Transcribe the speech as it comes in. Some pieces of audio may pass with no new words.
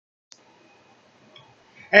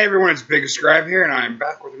Hey everyone, it's Big Scribe here, and I'm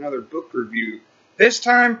back with another book review. This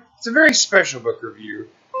time, it's a very special book review.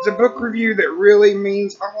 It's a book review that really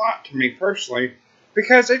means a lot to me personally,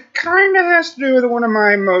 because it kind of has to do with one of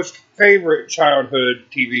my most favorite childhood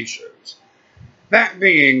TV shows. That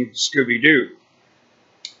being Scooby-Doo.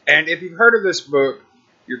 And if you've heard of this book,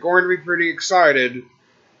 you're going to be pretty excited.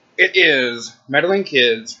 It is Meddling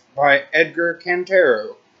Kids by Edgar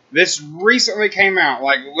Cantero. This recently came out,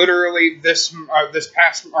 like literally this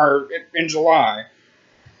past, or in July.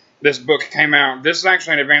 This book came out. This is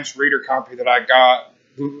actually an advanced reader copy that I got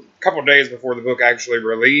a couple days before the book actually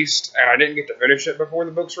released, and I didn't get to finish it before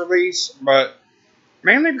the book's release, but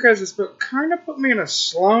mainly because this book kind of put me in a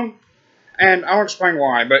slump, and I'll explain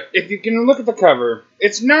why. But if you can look at the cover,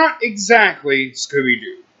 it's not exactly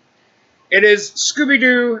Scooby-Doo. It is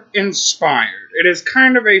Scooby-Doo inspired. It is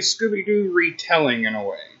kind of a Scooby-Doo retelling in a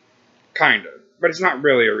way. Kind of. But it's not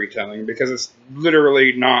really a retelling because it's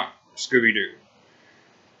literally not Scooby-Doo.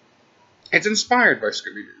 It's inspired by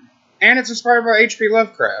Scooby-Doo. And it's inspired by H.P.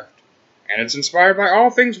 Lovecraft. And it's inspired by all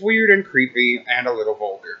things weird and creepy and a little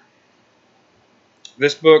vulgar.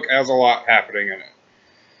 This book has a lot happening in it.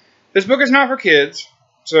 This book is not for kids.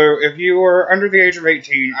 So if you are under the age of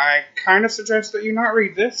 18, I kind of suggest that you not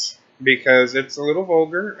read this, because it's a little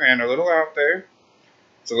vulgar and a little out there.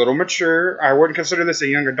 It's a little mature. I wouldn't consider this a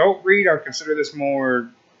young adult read. I would consider this more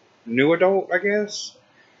new adult, I guess.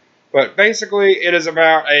 But basically, it is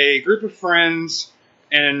about a group of friends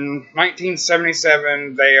in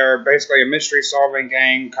 1977. They are basically a mystery-solving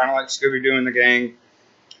gang, kind of like Scooby-Doo and the gang.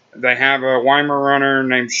 They have a Weimar runner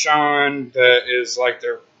named Sean that is like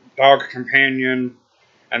their dog companion.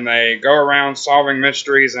 And they go around solving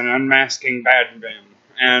mysteries and unmasking bad men.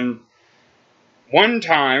 And one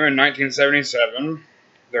time in 1977,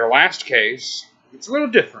 their last case, it's a little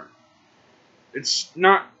different. It's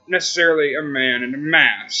not necessarily a man in a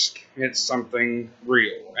mask. It's something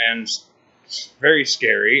real and it's very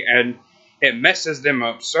scary, and it messes them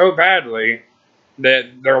up so badly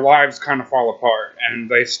that their lives kind of fall apart, and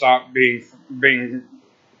they stop being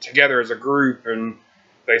together as a group, and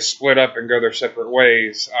they split up and go their separate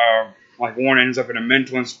ways. Like one ends up in a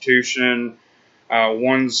mental institution.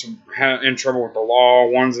 One's in trouble with the law,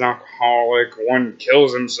 one's an alcoholic, one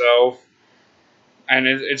kills himself, and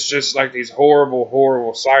it's just like these horrible,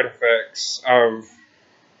 horrible side effects of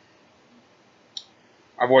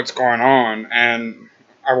what's going on and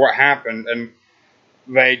of what happened, and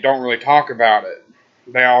they don't really talk about it.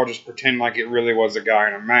 They all just pretend like it really was a guy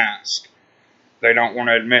in a mask. They don't want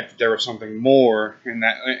to admit that there was something more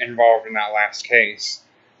involved in that last case.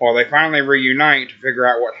 Well, they finally reunite to figure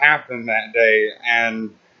out what happened that day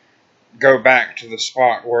and go back to the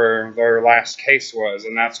spot where their last case was.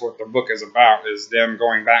 And that's what the book is about, is them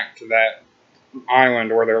going back to that island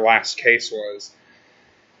where their last case was.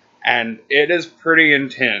 And it is pretty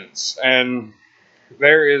intense. And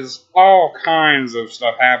there is all kinds of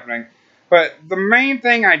stuff happening. But the main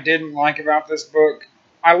thing I didn't like about this book,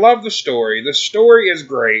 I love the story. The story is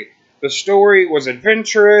great. The story was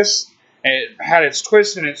adventurous. It had its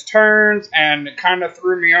twists and its turns, and it kind of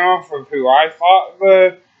threw me off of who I thought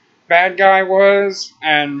the bad guy was.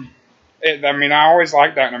 And, I always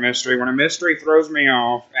like that in a mystery. When a mystery throws me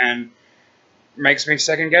off and makes me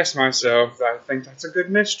second-guess myself, I think that's a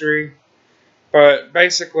good mystery. But,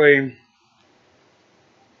 basically,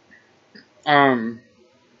 the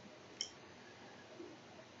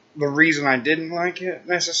reason I didn't like it,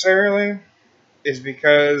 necessarily, is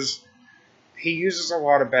because he uses a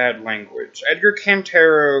lot of bad language. Edgar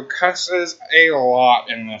Cantero cusses a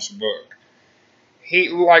lot in this book. He,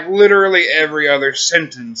 like, literally every other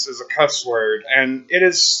sentence is a cuss word, and it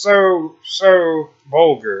is so, so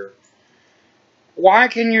vulgar. Why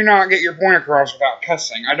can you not get your point across without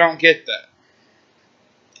cussing? I don't get that.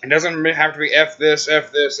 It doesn't have to be F this,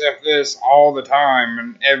 F this, F this all the time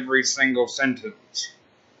in every single sentence.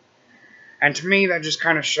 And to me, that just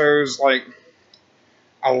kind of shows, like,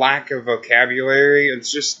 a lack of vocabulary.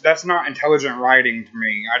 It's just, that's not intelligent writing to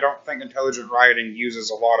me. I don't think intelligent writing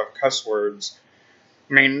uses a lot of cuss words.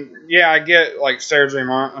 I mean, yeah, I get, like, Sarah J.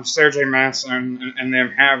 Maas and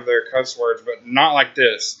them have their cuss words, but not like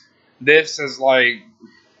this. This is like,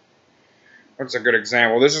 what's a good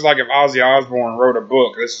example? This is like if Ozzy Osbourne wrote a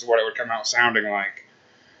book, this is what it would come out sounding like.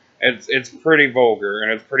 It's pretty vulgar,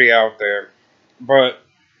 and it's pretty out there. But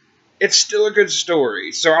it's still a good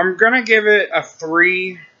story, so I'm going to give it a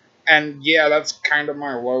 3, and yeah, that's kind of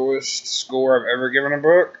my lowest score I've ever given a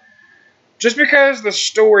book, just because the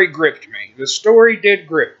story gripped me. The story did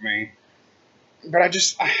grip me, but I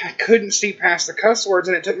couldn't see past the cuss words,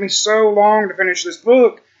 and it took me so long to finish this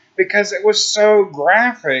book, because it was so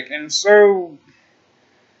graphic, and so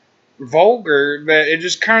vulgar that it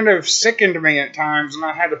just kind of sickened me at times, and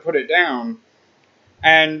I had to put it down.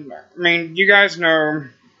 And, I mean, you guys know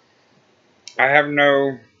I have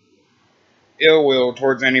no ill will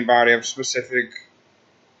towards anybody of specific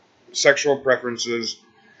sexual preferences,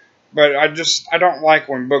 but I don't like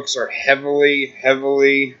when books are heavily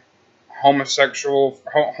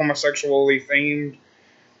homosexually themed,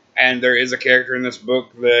 and there is a character in this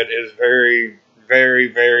book that is very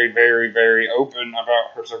open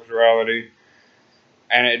about her sexuality,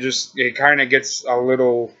 and it kind of gets a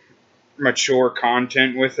little mature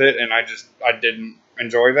content with it, and I didn't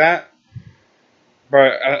enjoy that.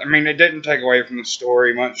 But, I mean, it didn't take away from the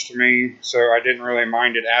story much to me, so I didn't really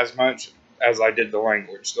mind it as much as I did the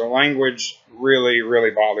language. The language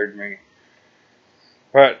really bothered me.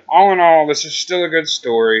 But, all in all, this is still a good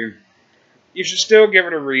story. You should still give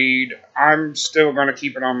it a read. I'm still going to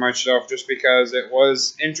keep it on my shelf just because it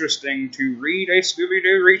was interesting to read a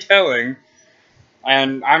Scooby-Doo retelling.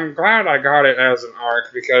 And I'm glad I got it as an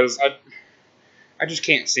ARC because I just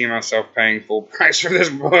can't see myself paying full price for this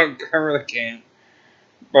book. I really can't.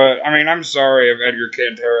 But, I mean, I'm sorry if Edgar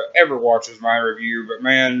Cantero ever watches my review, but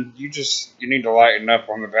man, you need to lighten up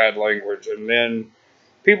on the bad language, and then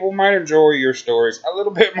people might enjoy your stories a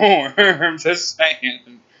little bit more. I'm just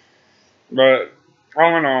saying. But,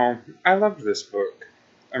 all in all, I loved this book.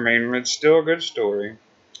 I mean, it's still a good story,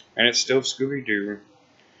 and it's still Scooby-Doo.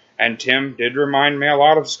 And Tim did remind me a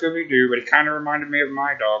lot of Scooby-Doo, but he kind of reminded me of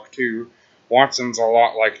my dog, too. Watson's a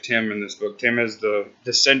lot like Tim in this book. Tim is the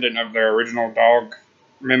descendant of their original dog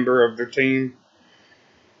member of the team,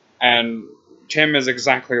 and Tim is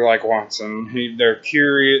exactly like Watson.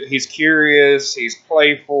 He's curious, he's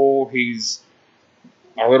playful, he's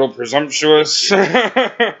a little presumptuous.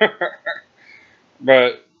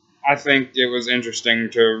 But I think it was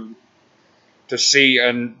interesting to see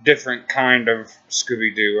a different kind of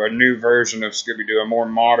Scooby-Doo, a new version of Scooby-Doo, a more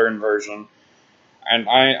modern version, and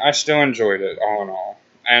I still enjoyed it all in all.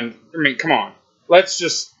 And I mean, come on. Let's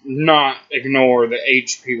just not ignore the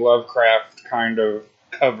H.P. Lovecraft kind of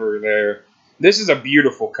cover there. This is a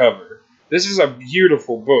beautiful cover. This is a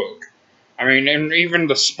beautiful book. I mean, and even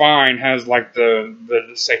the spine has like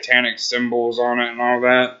the satanic symbols on it and all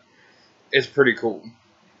that. It's pretty cool.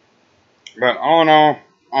 But all in all,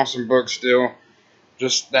 awesome book still.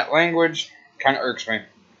 Just that language kind of irks me.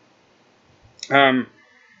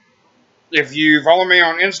 If you follow me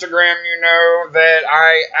on Instagram, you know that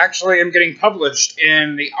I actually am getting published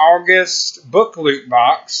in the August book loot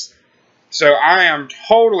box. So I am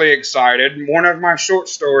totally excited. One of my short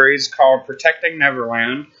stories called Protecting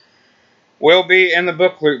Neverland will be in the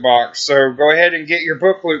book loot box. So go ahead and get your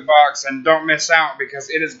book loot box and don't miss out because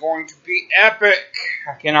it is going to be epic.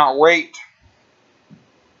 I cannot wait.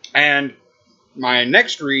 And my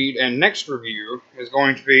next read and next review is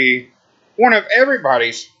going to be one of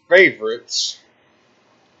everybody's favorites,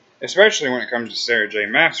 especially when it comes to Sarah J.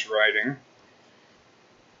 Maas writing,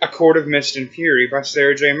 A Court of Mist and Fury by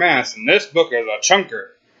Sarah J. Maas. And this book is a chunker.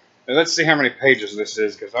 Now, let's see how many pages this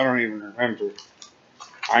is, because I don't even remember.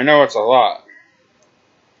 I know it's a lot.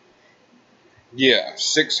 Yeah,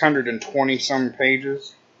 620 some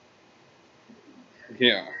pages.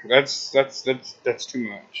 Yeah, that's too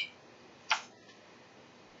much.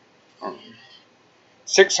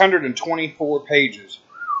 624 pages.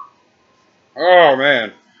 Oh,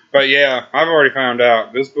 man. But yeah, I've already found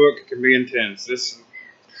out. This book can be intense.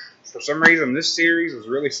 For some reason, this series is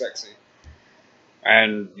really sexy.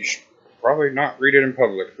 And you should probably not read it in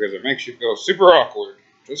public because it makes you feel super awkward.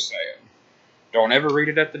 Just saying. Don't ever read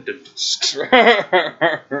it at the dentist.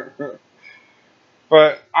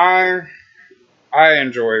 But I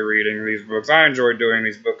enjoy reading these books. I enjoy doing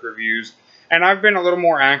these book reviews. And I've been a little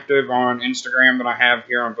more active on Instagram than I have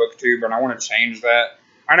here on BookTube, and I want to change that.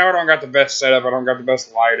 I know I don't got the best setup, I don't got the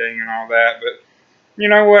best lighting and all that, but you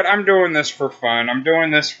know what? I'm doing this for fun. I'm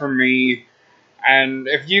doing this for me, and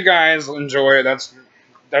if you guys enjoy it,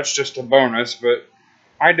 that's just a bonus, but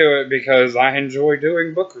I do it because I enjoy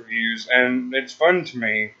doing book reviews, and it's fun to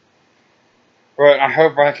me. But I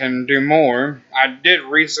hope I can do more. I did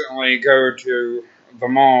recently go to the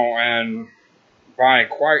mall and buy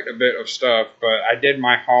quite a bit of stuff, but I did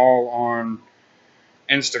my haul on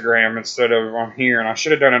Instagram instead of on here, and I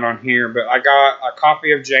should have done it on here, but I got a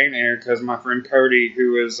copy of Jane Eyre because my friend Cody,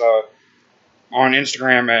 who is on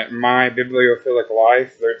Instagram at my bibliophilic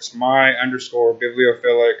life, it's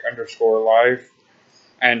my_bibliophilic_life,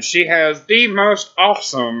 and she has the most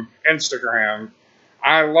awesome Instagram.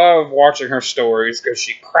 I love watching her stories because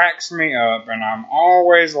she cracks me up, and I'm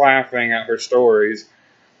always laughing at her stories,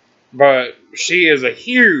 but she is a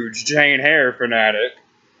huge Jane Eyre fanatic.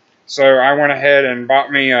 So I went ahead and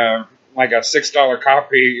bought me like a $6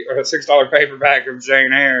 copy, or a $6 paperback of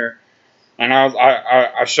Jane Eyre. And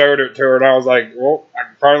I showed it to her, and I was like, well,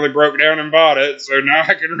 I finally broke down and bought it, so now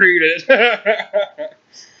I can read it.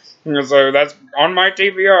 And so that's on my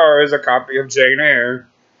TBR is a copy of Jane Eyre.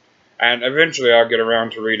 And eventually I'll get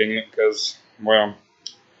around to reading it because, well,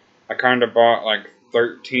 I kind of bought like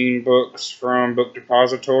 13 books from Book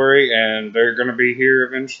Depository, and they're going to be here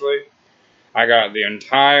eventually. I got the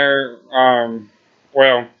entire,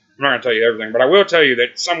 well, I'm not going to tell you everything, but I will tell you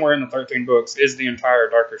that somewhere in the 13 books is the entire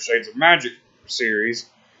Darker Shades of Magic series,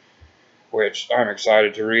 which I'm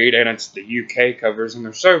excited to read, and it's the UK covers, and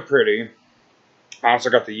they're so pretty. I also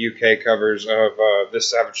got the UK covers of This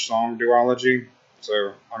Savage Song duology,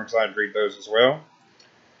 so I'm excited to read those as well.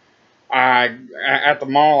 At the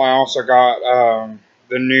mall, I also got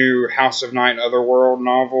the new House of Night Otherworld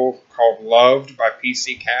novel called Loved by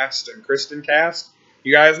PC Cast and Kristen Cast.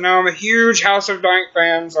 You guys know I'm a huge House of Night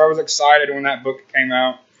fan, so I was excited when that book came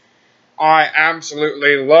out. I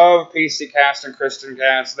absolutely love PC Cast and Kristen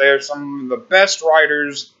Cast. They are some of the best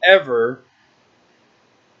writers ever,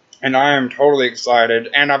 and I am totally excited.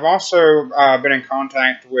 And I've also been in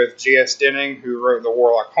contact with G.S. Denning, who wrote the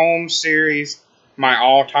Warlock Holmes series, my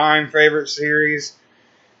all-time favorite series.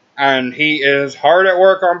 And he is hard at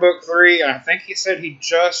work on book 3, and I think he said he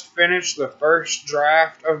just finished the first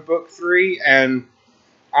draft of book 3, and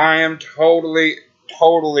I am totally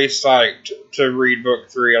psyched to read book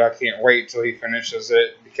 3, and I can't wait till he finishes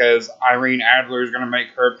it, because Irene Adler is going to make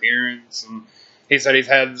her appearance, and he said he's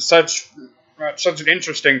had such an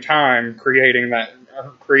interesting time creating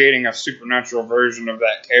a supernatural version of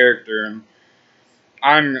that character, and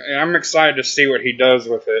I'm excited to see what he does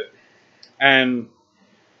with it. And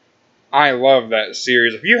I love that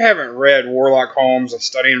series. If you haven't read Warlock Holmes, A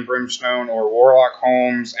Study in Brimstone, or Warlock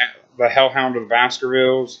Holmes, The Hellhound of the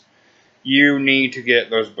Baskervilles, you need to get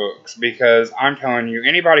those books, because I'm telling you,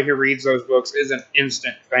 anybody who reads those books is an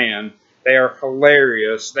instant fan. They are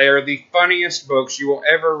hilarious. They are the funniest books you will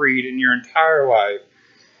ever read in your entire life.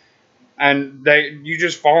 And you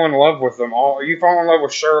just fall in love with them all. You fall in love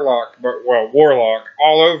with Sherlock, Warlock,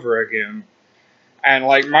 all over again. And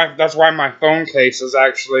like that's why my phone case is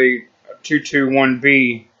actually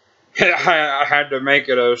 221B. I had to make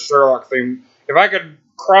it a Sherlock theme. If I could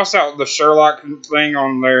cross out the Sherlock thing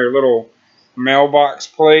on their little mailbox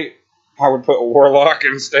plate, I would put Warlock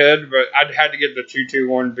instead, but I'd had to get the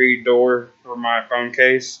 221B door for my phone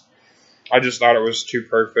case. I just thought it was too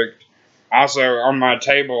perfect. Also, on my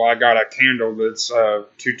table, I got a candle that's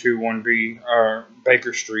 221B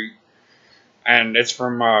Baker Street, and it's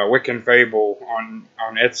from Wiccan Fable on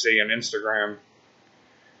Etsy and Instagram.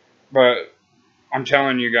 But I'm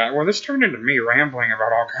telling you guys, well, this turned into me rambling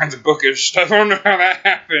about all kinds of bookish stuff. I don't know how that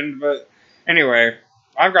happened, but anyway,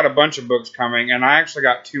 I've got a bunch of books coming, and I actually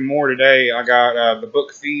got 2 more today. I got The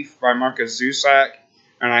Book Thief by Marcus Zusak,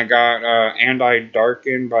 and I got And I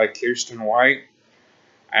Darken by Kirsten White.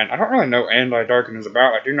 And I don't really know what And I Darken is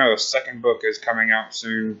about. I do know the second book is coming out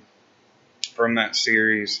soon from that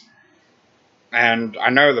series. And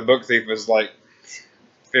I know The Book Thief is like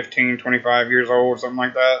 15, 25 years old, something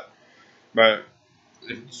like that. But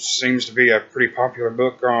it seems to be a pretty popular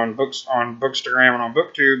book on Bookstagram and on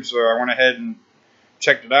BookTube, so I went ahead and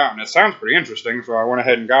checked it out, and it sounds pretty interesting, so I went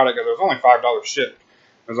ahead and got it, because it was only $5 shipped.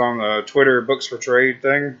 It was on the Twitter Books for Trade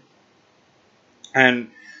thing.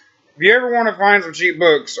 And if you ever want to find some cheap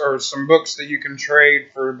books, or some books that you can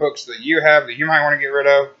trade for books that you have that you might want to get rid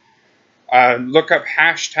of, look up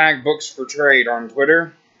 #BooksForTrade on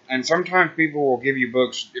Twitter. And sometimes people will give you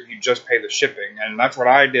books if you just pay the shipping. And that's what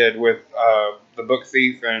I did with The Book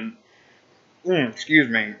Thief and, and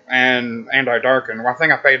I Darken. Well, I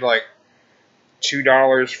think I paid like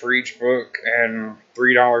 $2 for each book and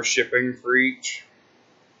 $3 shipping for each.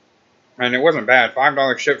 And it wasn't bad.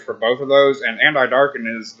 $5 shipped for both of those. And I Darken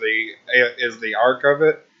is the arc of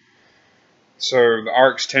it. So the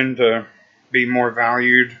arcs tend to be more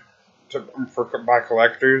valued by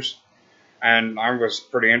collectors. And I was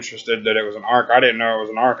pretty interested that it was an arc. I didn't know it was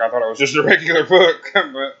an arc. I thought it was just a regular book.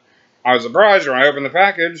 But I was surprised when I opened the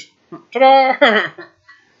package. Ta-da!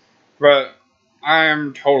 But I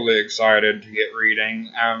am totally excited to get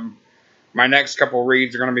reading. My next couple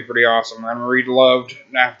reads are going to be pretty awesome. I'm going to read Loved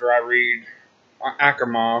after I read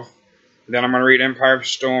Asimov. Then I'm going to read Empire of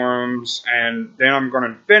Storms. And then I'm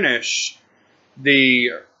going to finish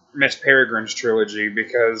the Miss Peregrine's trilogy,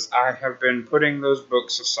 because I have been putting those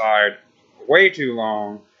books aside way too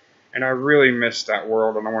long, and I really miss that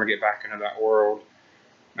world, and I want to get back into that world.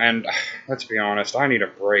 And let's be honest, I need a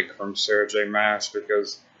break from Sarah J. Maas,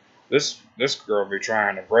 because This girl be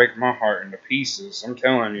trying to break my heart into pieces. I'm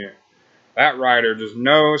telling you. That writer just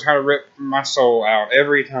knows how to rip my soul out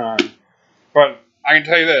every time. But I can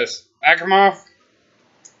tell you this, Akimov,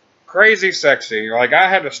 crazy sexy. Like, I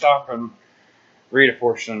had to stop and read a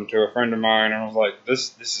portion to a friend of mine, and I was like,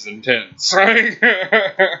 this is intense.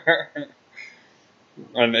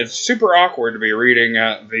 And it's super awkward to be reading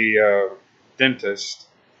at the dentist,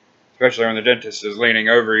 especially when the dentist is leaning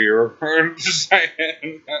over you. Just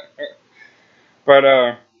saying. But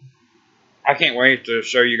I can't wait to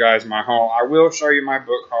show you guys my haul. I will show you my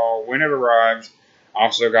book haul when it arrives. I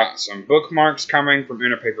also got some bookmarks coming from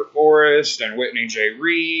In a Paper Forest and Whitney J.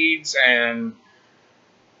 Reads, and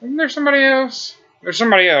isn't there somebody else? There's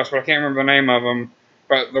somebody else, but I can't remember the name of them.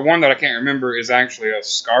 But the one that I can't remember is actually a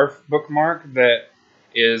scarf bookmark that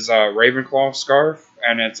is a Ravenclaw scarf,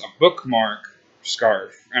 and it's a bookmark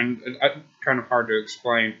scarf. And it's kind of hard to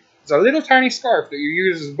explain. It's a little tiny scarf that you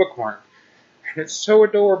use as a bookmark. It's so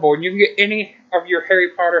adorable, and you can get any of your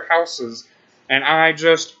Harry Potter houses. And I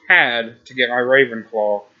just had to get my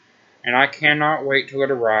Ravenclaw, and I cannot wait till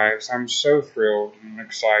it arrives. I'm so thrilled and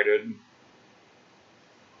excited.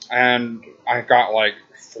 And I got like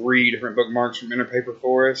 3 different bookmarks from In a Paper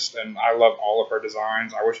Forest, and I love all of her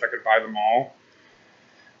designs. I wish I could buy them all.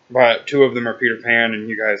 But 2 of them are Peter Pan, and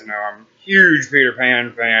you guys know I'm a huge Peter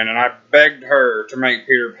Pan fan, and I begged her to make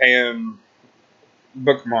Peter Pan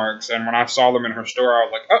bookmarks, and when I saw them in her store, I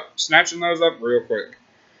was like, oh, snatching those up real quick.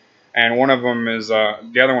 And one of them is,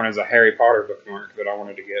 the other one is a Harry Potter bookmark that I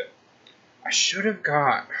wanted to get. I should have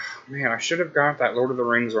got that Lord of the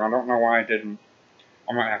Rings one. I don't know why I didn't.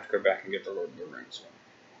 I might have to go back and get the Lord of the Rings one.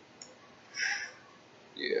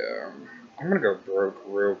 Yeah, I'm going to go broke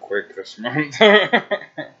real quick this month.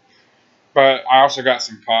 But I also got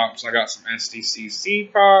some pops. I got some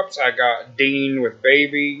SDCC pops. I got Dean with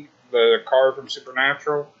Baby, the car from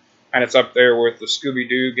Supernatural, and it's up there with the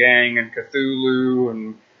Scooby-Doo gang and Cthulhu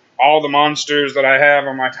and all the monsters that I have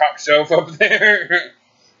on my top shelf up there.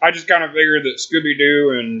 I just kind of figured that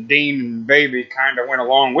Scooby-Doo and Dean and Baby kind of went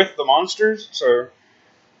along with the monsters, so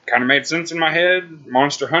kind of made sense in my head.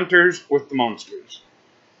 Monster Hunters with the monsters.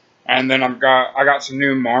 And then I got some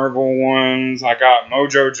new Marvel ones. I got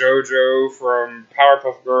Mojo Jojo from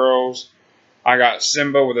Powerpuff Girls. I got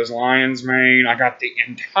Simba with his lion's mane. I got the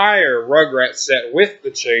entire Rugrats set with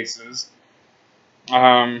the chases.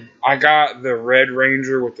 I got the Red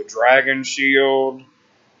Ranger with the dragon shield.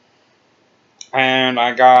 And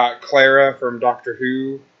I got Clara from Doctor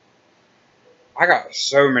Who. I got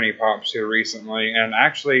so many pops here recently. And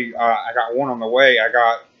actually, I got one on the way. I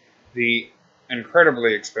got the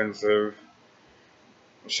incredibly expensive,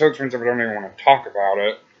 so expensive I don't even want to talk about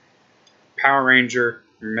it, Power Ranger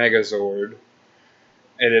Megazord.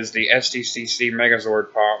 It is the SDCC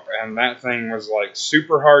Megazord pop, and that thing was like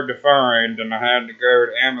super hard to find, and I had to go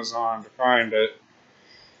to Amazon to find it.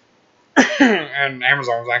 And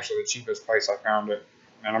Amazon was actually the cheapest place I found it,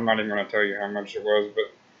 and I'm not even going to tell you how much it was,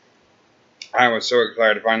 but I was so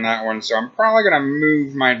excited to find that one, so I'm probably going to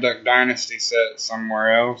move my Duck Dynasty set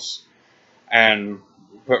somewhere else and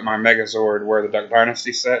put my Megazord where the Duck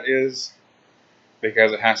Dynasty set is,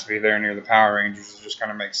 because it has to be there near the Power Rangers. It just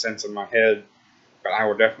kind of makes sense in my head. But I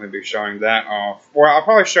will definitely be showing that off. Well, I'll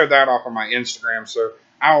probably show that off on my Instagram, so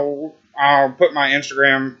I'll put my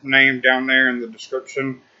Instagram name down there in the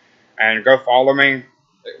description, and go follow me.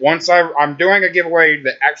 Once I'm doing a giveaway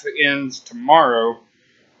that actually ends tomorrow.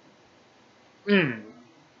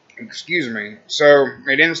 Excuse me. So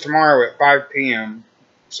it ends tomorrow at 5 p.m.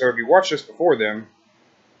 So if you watch this before then,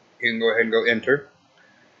 you can go ahead and go enter.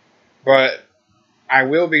 But I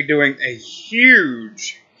will be doing a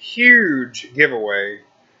huge giveaway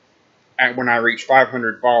when I reach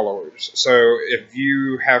 500 followers. So if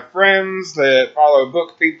you have friends that follow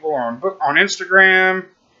book people on Instagram,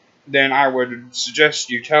 then I would suggest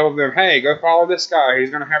you tell them, hey, go follow this guy. He's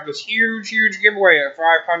going to have this huge giveaway at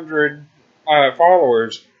 500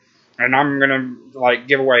 followers. And I'm going to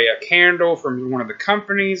give away a candle from one of the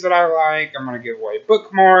companies that I like. I'm going to give away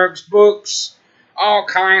bookmarks, books, all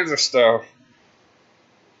kinds of stuff.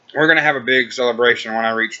 We're going to have a big celebration when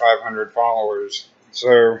I reach 500 followers.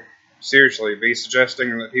 So, seriously, be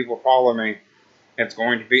suggesting that people follow me. It's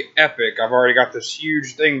going to be epic. I've already got this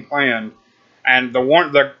huge thing planned. And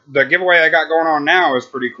the giveaway I got going on now is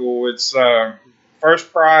pretty cool. It's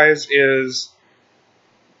first prize is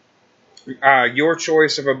your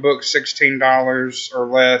choice of a book, $16 or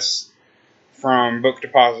less, from Book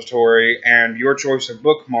Depository, and your choice of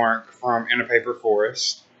bookmark from In a Paper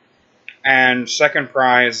Forest. And second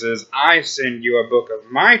prize is I send you a book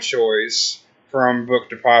of my choice from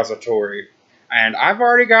Book Depository. And I've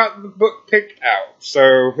already got the book picked out.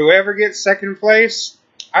 So whoever gets second place,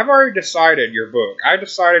 I've already decided your book. I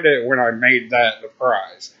decided it when I made that the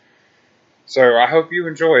prize. So I hope you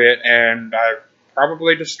enjoy it, and I've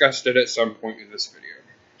probably discussed it at some point in this video.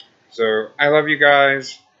 So I love you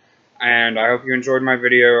guys, and I hope you enjoyed my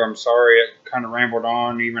video. I'm sorry it kind of rambled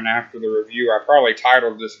on even after the review. I probably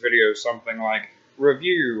titled this video something like,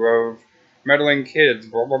 Review of Meddling Kids,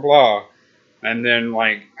 blah blah blah. And then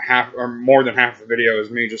like half or more than half the video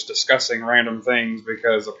is me just discussing random things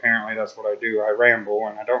because apparently that's what I do. I ramble,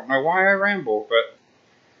 and I don't know why I ramble, but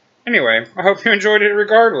anyway, I hope you enjoyed it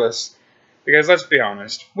regardless. Because let's be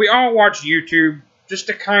honest, we all watch YouTube just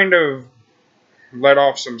to kind of let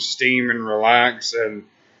off some steam and relax and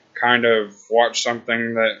kind of watch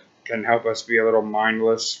something that can help us be a little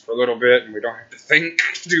mindless for a little bit and we don't have to think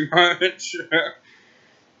too much.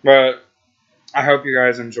 But I hope you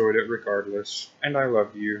guys enjoyed it regardless, and I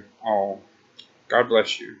love you all. God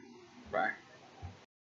bless you. Bye.